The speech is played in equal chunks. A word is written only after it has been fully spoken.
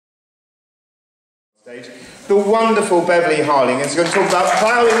The wonderful Beverly Harling is going to talk about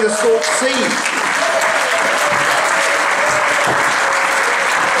Ploughing the Salt Sea.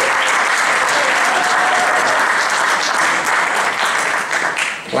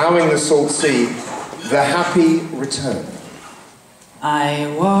 Ploughing the Salt Sea, the happy return.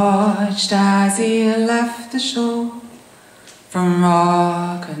 I watched as he left the shore from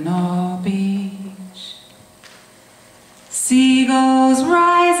Rockanow Beach. Seagulls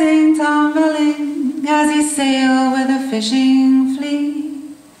rising, tumbling as he sailed with a fishing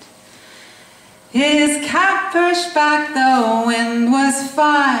fleet. His cap pushed back, the wind was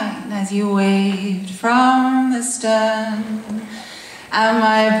fine as he waved from the stern. And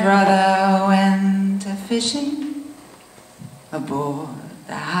my brother went a-fishing aboard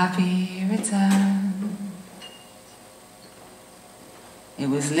the Happy Return. It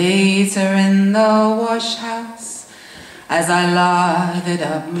was later in the wash house as I lathered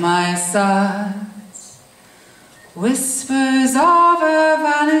up my suds. Whispers of a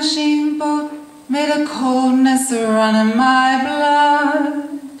vanishing boat made a coldness run in my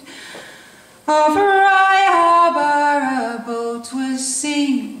blood. Over Rye Harbour a boat was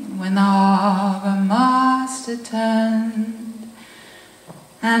seen when the harbour master turned,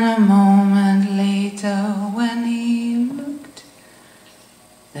 and a moment later when he looked,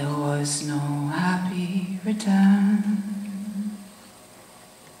 there was no happy return.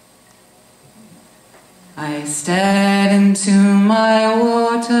 I stared into my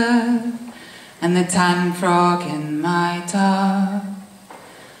water and the tan frog in my tub.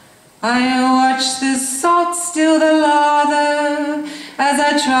 I watched the salt steal the lather as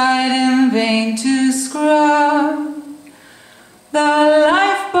I tried in vain to scrub. The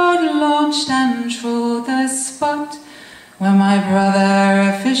lifeboat launched and trod the spot where my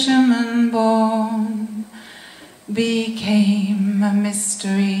brother, a fisherman born, became a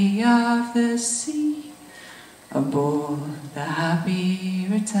mystery of the sea aboard the Happy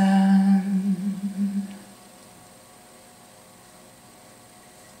Return.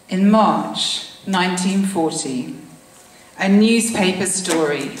 In March 1940, a newspaper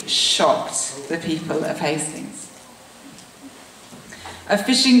story shocked the people of Hastings. A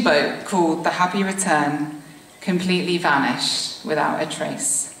fishing boat called the Happy Return completely vanished without a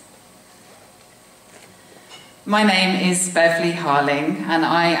trace. My name is Beverly Harling, and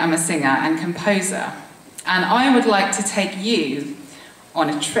I am a singer and composer, and I would like to take you on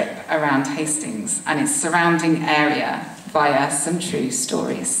a trip around Hastings and its surrounding area via some true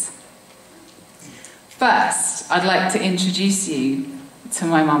stories. First, I'd like to introduce you to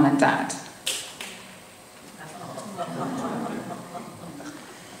my mum and dad.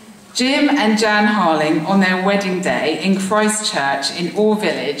 Jim and Jan Harling on their wedding day in Christchurch in Orr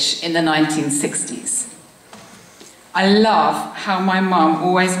Village in the 1960s. I love how my mum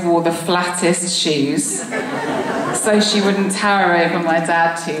always wore the flattest shoes so she wouldn't tower over my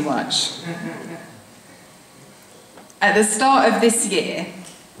dad too much. At the start of this year,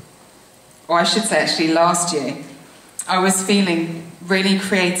 or I should say actually last year, I was feeling really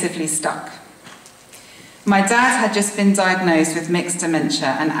creatively stuck. My dad had just been diagnosed with mixed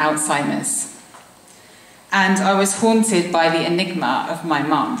dementia and Alzheimer's, and I was haunted by the enigma of my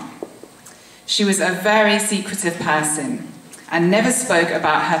mum. She was a very secretive person and never spoke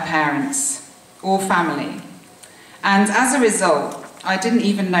about her parents or family, and as a result, I didn't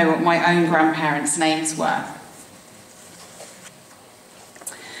even know what my own grandparents' names were.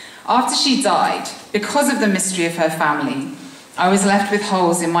 After she died, because of the mystery of her family, I was left with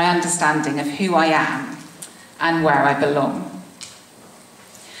holes in my understanding of who I am and where I belong.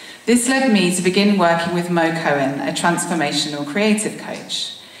 This led me to begin working with Mo Cohen, a transformational creative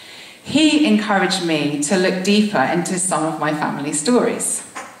coach. He encouraged me to look deeper into some of my family stories.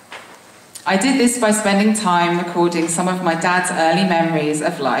 I did this by spending time recording some of my dad's early memories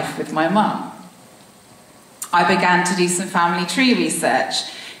of life with my mum. I began to do some family tree research,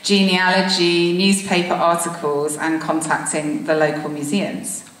 genealogy, newspaper articles, and contacting the local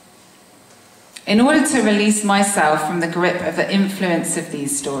museums. In order to release myself from the grip of the influence of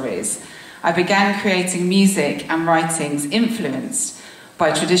these stories, I began creating music and writings influenced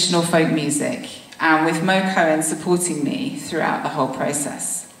by traditional folk music, and with Mo Cohen supporting me throughout the whole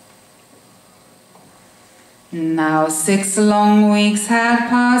process. Now 6 long weeks had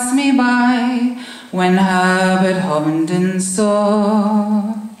passed me by when Herbert Hovenden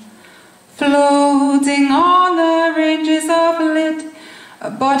saw, floating on the ranges of Lit, a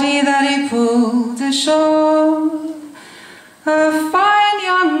body that he pulled ashore. A fine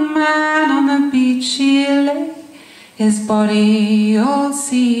young man on the beach he lay, his body all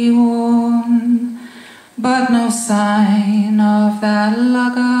sea-worn, but no sign of that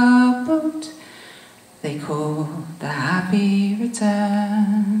lugger boat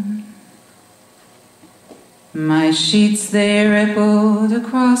return. My sheets they rippled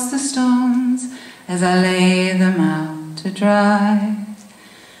across the stones as I laid them out to dry.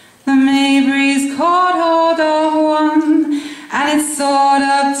 The May breeze caught hold of one and it soared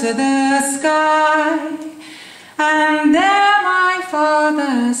up to the sky. And there my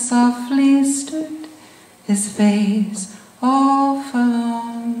father softly stood, his face all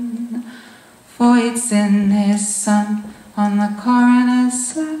forlorn, for he'd seen his son on the coroner's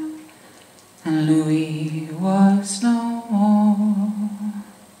slab, and Louis was no more.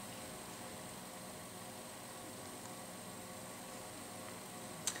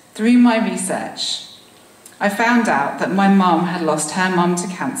 Through my research, I found out that my mum had lost her mum to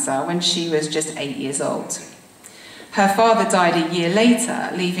cancer when she was just 8 years old. Her father died a year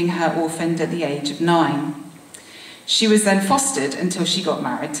later, leaving her orphaned at the age of 9. She was then fostered until she got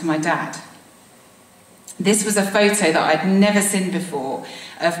married to my dad. This was a photo that I'd never seen before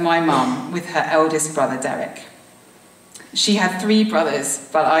of my mum with her eldest brother, Derek. She had 3 brothers,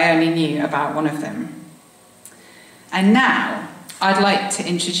 but I only knew about one of them. And now, I'd like to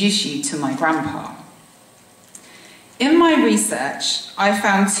introduce you to my grandpa. In my research, I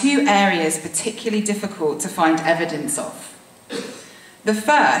found 2 areas particularly difficult to find evidence of. The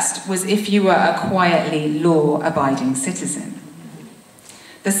first was if you were a quietly law-abiding citizen.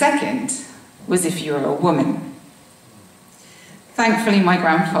 The second was if you were a woman. Thankfully, my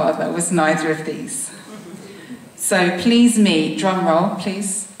grandfather was neither of these. So please meet, drum roll,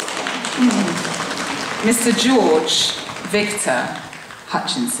 please, Mr. George Victor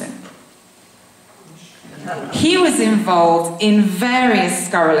Hutchinson. He was involved in various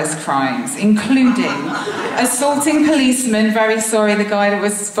scurrilous crimes, including assaulting policemen, very sorry the guy that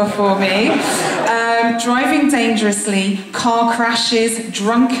was before me, driving dangerously, car crashes,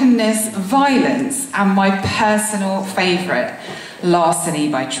 drunkenness, violence, and my personal favourite, larceny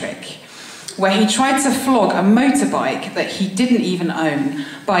by trick, where he tried to flog a motorbike that he didn't even own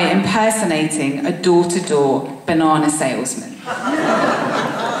by impersonating a door-to-door banana salesman.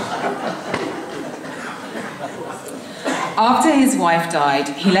 After his wife died,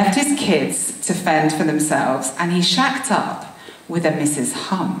 he left his kids to fend for themselves, and he shacked up with a Mrs.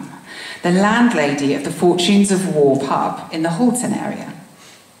 Hum, the landlady of the Fortunes of War pub in the Halton area.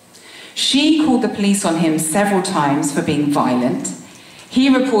 She called the police on him several times for being violent.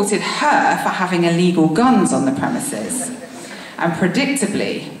 He reported her for having illegal guns on the premises, and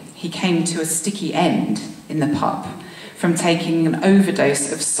predictably, he came to a sticky end in the pub from taking an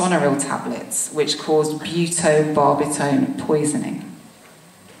overdose of Sonoril tablets, which caused butobarbitone poisoning.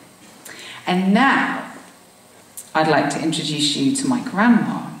 And now, I'd like to introduce you to my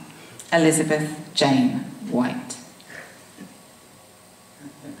grandma, Elizabeth Jane White.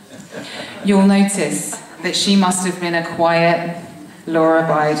 You'll notice that she must have been a quiet,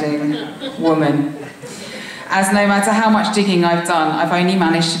 law-abiding woman, as no matter how much digging I've done, I've only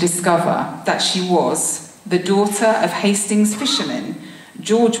managed to discover that she was the daughter of Hastings fisherman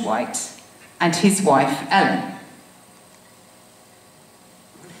George White and his wife Ellen.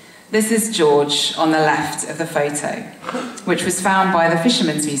 This is George on the left of the photo, which was found by the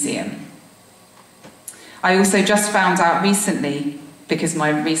Fisherman's Museum. I also just found out recently, because my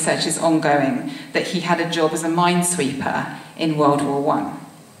research is ongoing, that he had a job as a minesweeper in World War I.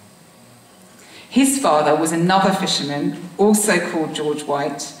 His father was another fisherman, also called George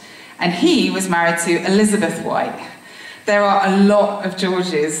White, and he was married to Elizabeth White. There are a lot of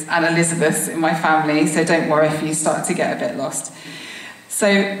Georges and Elizabeths in my family, so don't worry if you start to get a bit lost.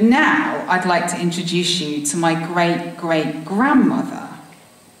 So now I'd like to introduce you to my great-great-grandmother.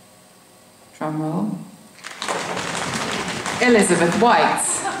 Drum roll. Elizabeth White.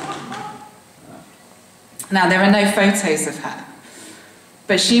 Now, there are no photos of her,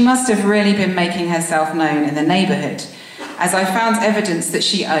 but she must have really been making herself known in the neighbourhood, as I found evidence that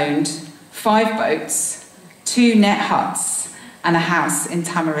she owned 5 boats, 2 net huts, and a house in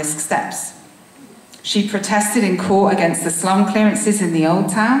Tamarisk Steps. She protested in court against the slum clearances in the Old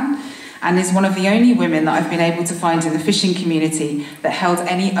Town, and is one of the only women that I've been able to find in the fishing community that held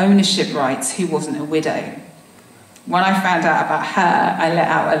any ownership rights who wasn't a widow. When I found out about her, I let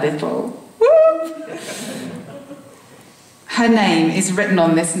out a little whoop. Her name is written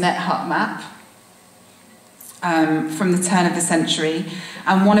on this net hut map from the turn of the century,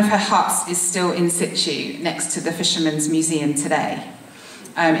 and one of her huts is still in situ next to the Fisherman's Museum today.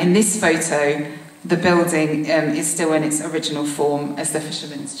 In this photo, the building is still in its original form as the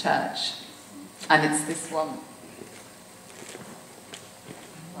Fisherman's Church, and it's this one.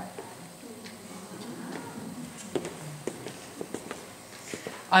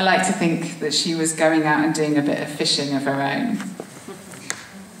 I like to think that she was going out and doing a bit of fishing of her own.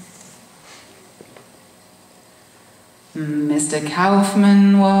 Mr.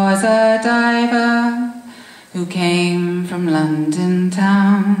 Kaufman was a diver who came from London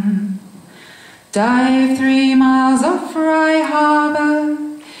town. Dived 3 miles off Rye Harbour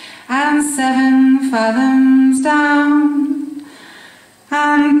and 7 fathoms down.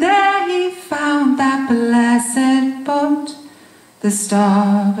 And there he found that blessed boat, the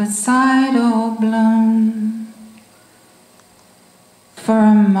starboard side all blown. For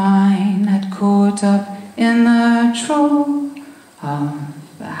a mine had caught up in the trough of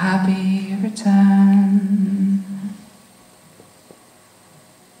the Happy Return.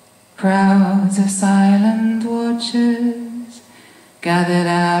 Crowds of silent watchers gathered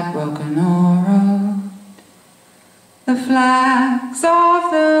at Broken Oar Road. The flags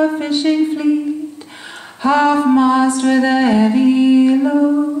of the fishing fleet, half-mast with a heavy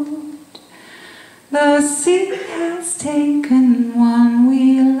load. The sea has taken one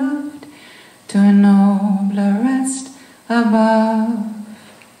we loved to a nobler rest above.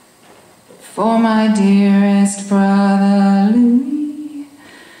 For my dearest brother Louis,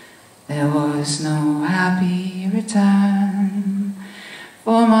 there was no happy return.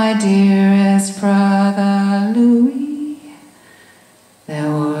 For my dearest brother Louis,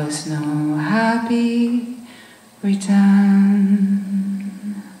 there was no happy return.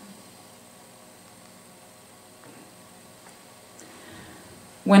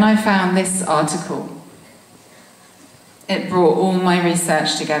 When I found this article, it brought all my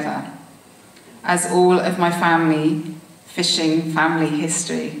research together, as all of my family, fishing family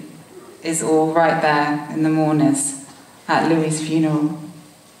history, is all right there in the mourners at Louis' funeral.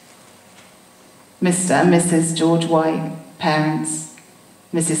 Mr. and Mrs. George White, parents.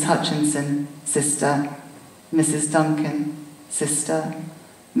 Mrs. Hutchinson, sister. Mrs. Duncan, sister.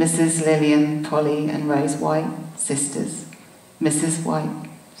 Mrs. Lillian, Polly and Rose White, sisters. Mrs. White,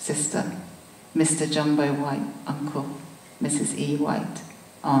 sister. Mr. Jumbo White, uncle. Mrs. E. White,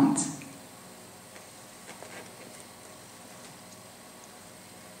 aunt.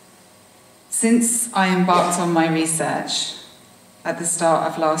 Since I embarked on my research at the start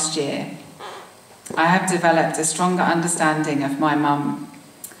of last year, I have developed a stronger understanding of my mum,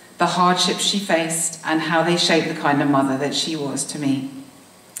 the hardships she faced and how they shaped the kind of mother that she was to me.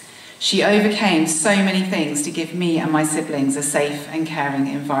 She overcame so many things to give me and my siblings a safe and caring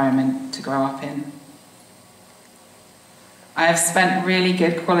environment to grow up in. I have spent really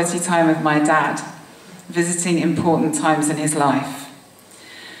good quality time with my dad, visiting important times in his life.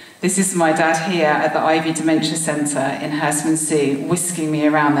 This is my dad here at the Ivy Dementia Centre in Hurstmonceux, whisking me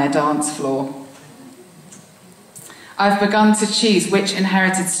around their dance floor. I've begun to choose which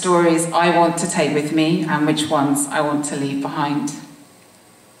inherited stories I want to take with me and which ones I want to leave behind.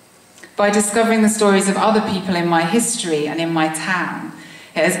 By discovering the stories of other people in my history and in my town,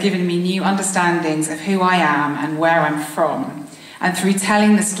 it has given me new understandings of who I am and where I'm from. And through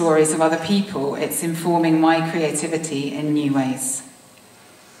telling the stories of other people, it's informing my creativity in new ways.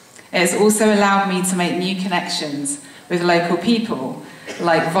 It has also allowed me to make new connections with local people,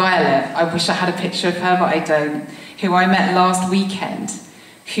 like Violet, I wish I had a picture of her, but I don't, who I met last weekend,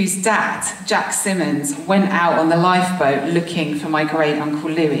 whose dad, Jack Simmons, went out on the lifeboat looking for my great-uncle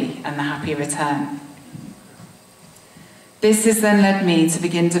Louis and the Happy Return. This has then led me to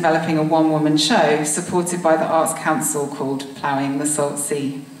begin developing a one-woman show supported by the Arts Council called Ploughing the Salt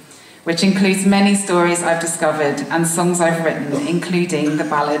Sea, which includes many stories I've discovered and songs I've written, including the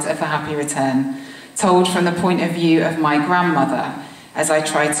Ballad of the Happy Return, told from the point of view of my grandmother as I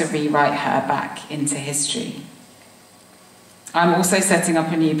try to rewrite her back into history. I'm also setting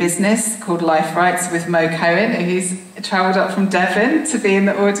up a new business called Life Rights with Mo Cohen, who's travelled up from Devon to be in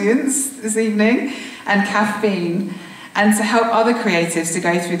the audience this evening, and Caffeine, and to help other creatives to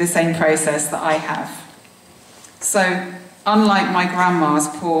go through the same process that I have. So, unlike my grandma's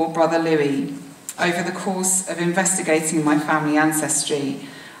poor brother Louis, over the course of investigating my family ancestry,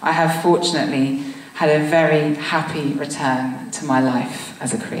 I have fortunately had a very happy return to my life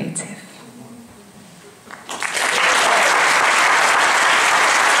as a creative.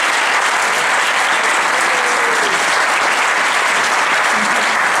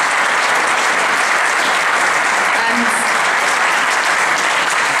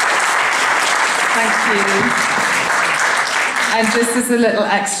 And just as a little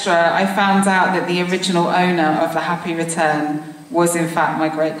extra, I found out that the original owner of the Happy Return was in fact my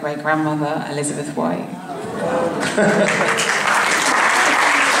great-great-grandmother, Elizabeth White.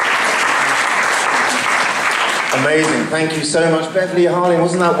 Amazing, thank you so much. Beverly Harling,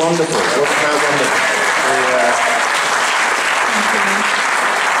 wasn't that wonderful? Wasn't that wonderful?